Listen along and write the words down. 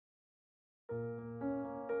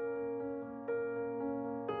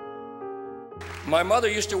My mother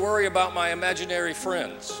used to worry about my imaginary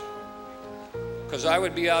friends because I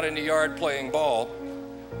would be out in the yard playing ball.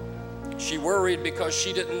 She worried because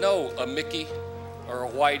she didn't know a Mickey or a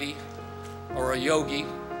Whitey or a Yogi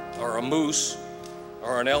or a Moose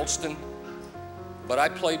or an Elston, but I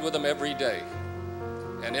played with them every day.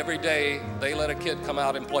 And every day they let a kid come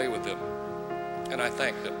out and play with them, and I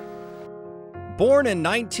thanked them. Born in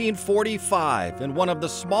 1945 in one of the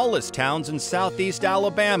smallest towns in southeast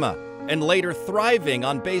Alabama, and later thriving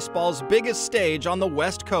on baseball's biggest stage on the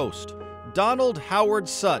West Coast, Donald Howard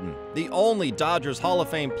Sutton, the only Dodgers Hall of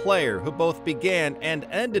Fame player who both began and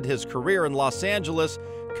ended his career in Los Angeles,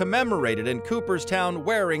 commemorated in Cooperstown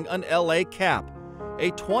wearing an LA cap. A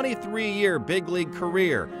 23-year big league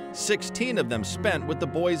career, 16 of them spent with the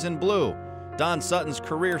Boys in Blue. Don Sutton's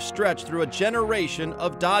career stretched through a generation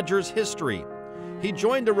of Dodgers history. He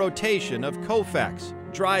joined a rotation of Koufax,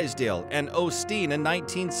 Drysdale, and Osteen in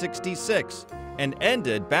 1966, and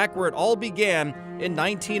ended back where it all began in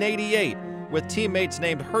 1988 with teammates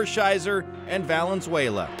named Hershiser and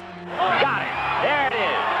Valenzuela. Got it. There it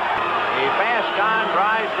is. He passed on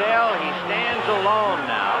Drysdale. He stands alone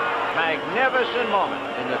now. Magnificent moment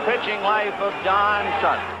in the pitching life of Don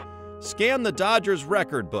Sutton. Scan the Dodgers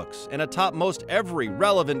record books and atop most every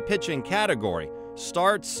relevant pitching category: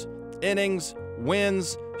 starts, innings,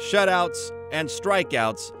 wins, shutouts, and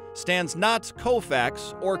strikeouts, stands not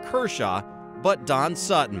Koufax or Kershaw, but Don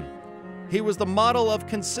Sutton. He was the model of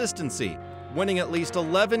consistency, winning at least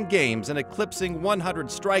 11 games and eclipsing 100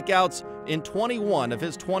 strikeouts in 21 of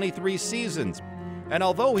his 23 seasons. And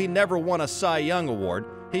although he never won a Cy Young Award,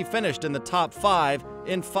 he finished in the top 5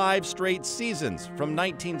 in 5 straight seasons from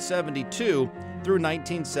 1972 through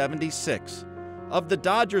 1976. Of the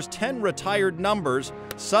Dodgers' 10 retired numbers,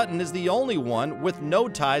 Sutton is the only one with no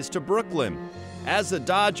ties to Brooklyn. As a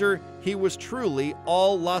Dodger, he was truly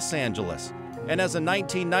all Los Angeles. And as a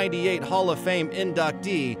 1998 Hall of Fame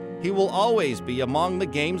inductee, he will always be among the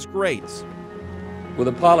game's greats. With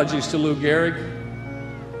apologies to Lou Gehrig,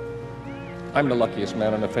 I'm the luckiest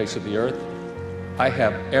man on the face of the earth. I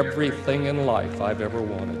have everything in life I've ever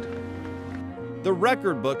wanted. The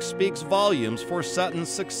record book speaks volumes for Sutton's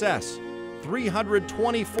success.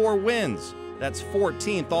 324 wins, that's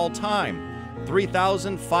 14th all-time.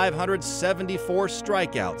 3,574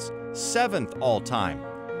 strikeouts, 7th all-time.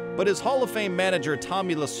 But his Hall of Fame manager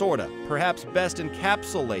Tommy Lasorda perhaps best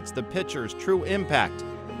encapsulates the pitcher's true impact.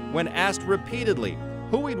 When asked repeatedly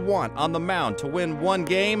who he'd want on the mound to win one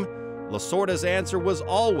game, Lasorda's answer was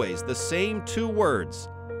always the same 2 words: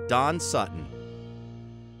 Don Sutton.